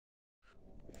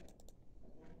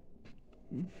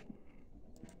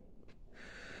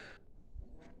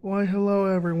Why, hello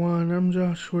everyone, I'm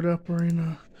Joshua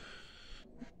Dufurrena.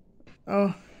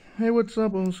 Oh, hey, what's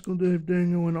up, old school Dave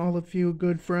Dingo and all of you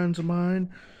good friends of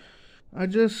mine? I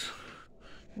just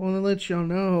want to let y'all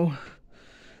know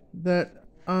that,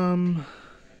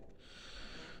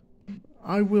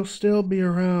 I will still be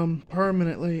around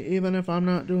permanently, even if I'm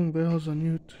not doing videos on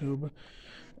YouTube.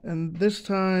 And this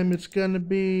time, it's gonna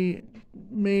be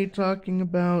me talking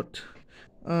about,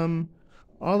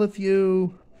 all of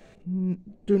you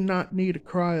do not need to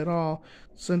cry at all,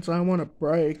 since I want a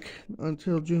break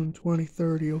until June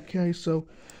 2030, okay? So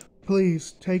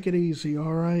please take it easy,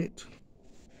 alright?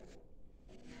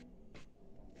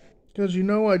 Because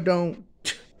I don't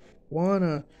want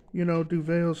to, do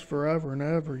veils forever and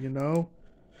ever,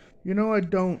 I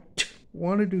don't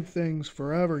want to do things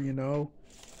forever.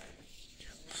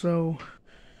 So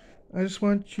I just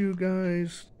want you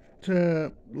guys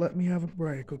to let me have a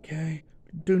break, okay?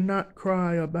 Do not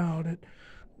cry about it,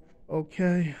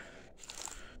 okay?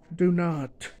 Do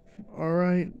not,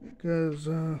 alright? Because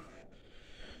I'm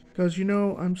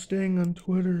staying on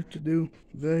Twitter to do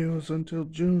videos until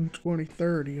June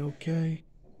 2030, okay?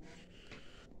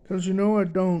 Because I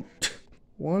don't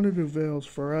want to do veils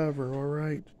forever,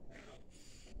 alright?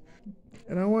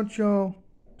 And I want y'all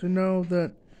to know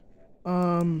that,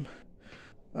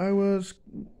 I was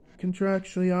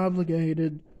contractually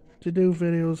obligated to do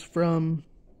videos from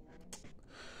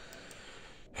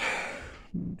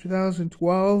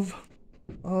 2012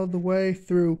 all the way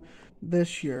through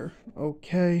this year,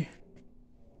 okay?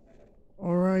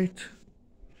 Alright?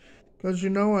 Because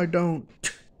I don't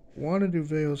want to do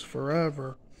videos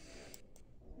forever.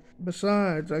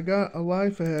 Besides, I got a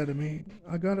life ahead of me.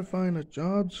 I gotta find a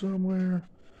job somewhere.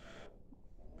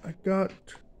 I got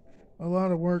a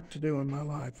lot of work to do in my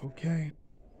life, okay?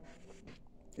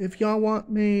 If y'all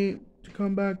want me to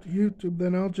come back to YouTube,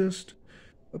 then I'll just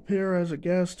appear as a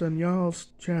guest on y'all's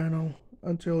channel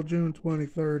until June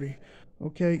 2030.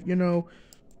 Okay,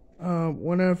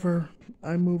 whenever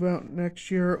I move out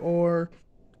next year or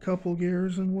a couple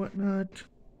years and whatnot,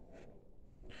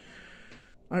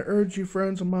 I urge you,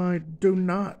 friends of mine, do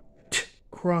not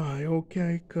cry,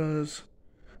 okay? Because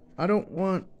I don't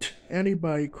want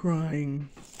anybody crying,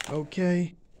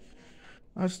 okay?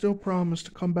 I still promise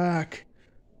to come back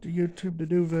to YouTube to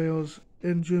do videos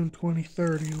in June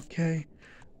 2030, okay?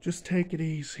 Just take it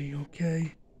easy,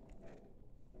 okay?